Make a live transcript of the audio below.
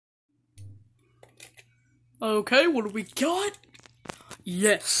Okay, what do we got?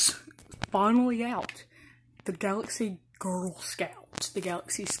 Yes, finally out. The Galaxy Girl Scout. The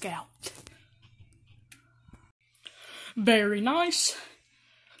Galaxy Scout. Very nice.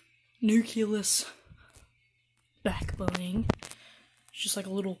 Nucleus back bling. It's just like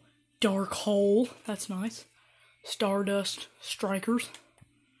a little dark hole. That's nice. Stardust strikers.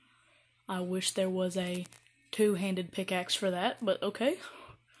 I wish there was a two-handed pickaxe for that, but okay.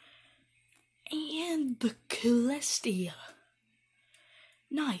 And the Celestia.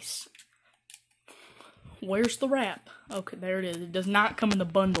 Nice. Where's the wrap? Okay, there it is. It does not come in the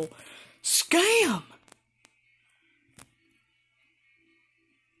bundle. Scam!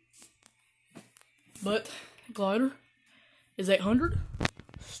 But glider is 800.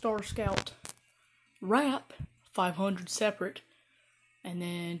 Star Scout wrap 500 separate, and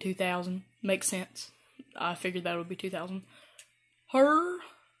then 2,000 makes sense. I figured that would be 2,000. Her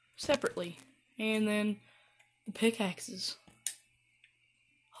separately, and then the pickaxes.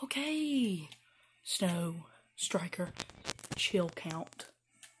 Okay, Snow Striker chill count.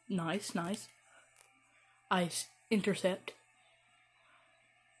 Nice, nice. Ice Intercept.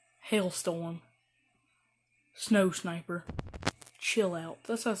 Hailstorm. Snow Sniper. Chill Out.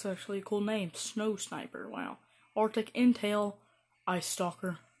 That's actually a cool name. Snow Sniper. Wow. Arctic Intel. Ice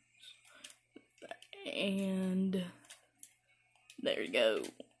Stalker. And there you go.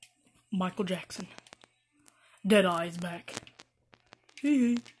 Michael Jackson. Deadeye's back.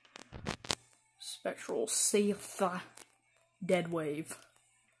 Hee hee. Spectral Scythe. Dead Wave.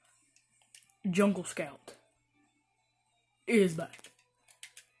 Jungle Scout is back.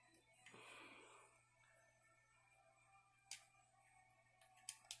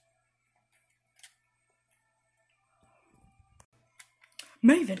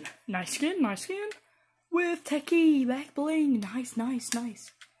 Maven, nice skin, with Techie, back bling, nice, nice,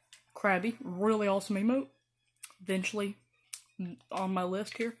 nice. Krabby, really awesome emote, eventually on my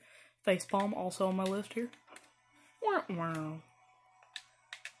list here. Facepalm, also on my list here. Wow.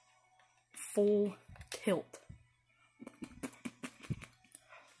 Full tilt.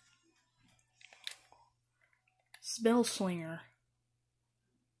 Spellslinger.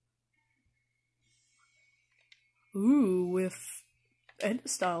 Ooh, with edit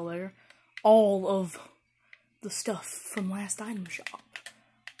style there. All of the stuff from last item shop.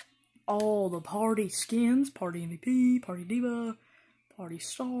 All the party skins, party MVP, party diva, party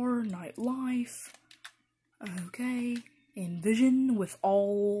star, nightlife. Okay. Envision with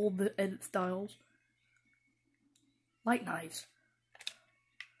all the edit styles. Light knives.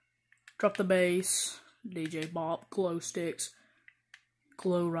 Drop the bass. DJ Bop, glow sticks,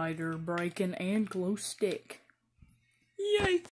 glow rider, breaking, and glow stick. Yay!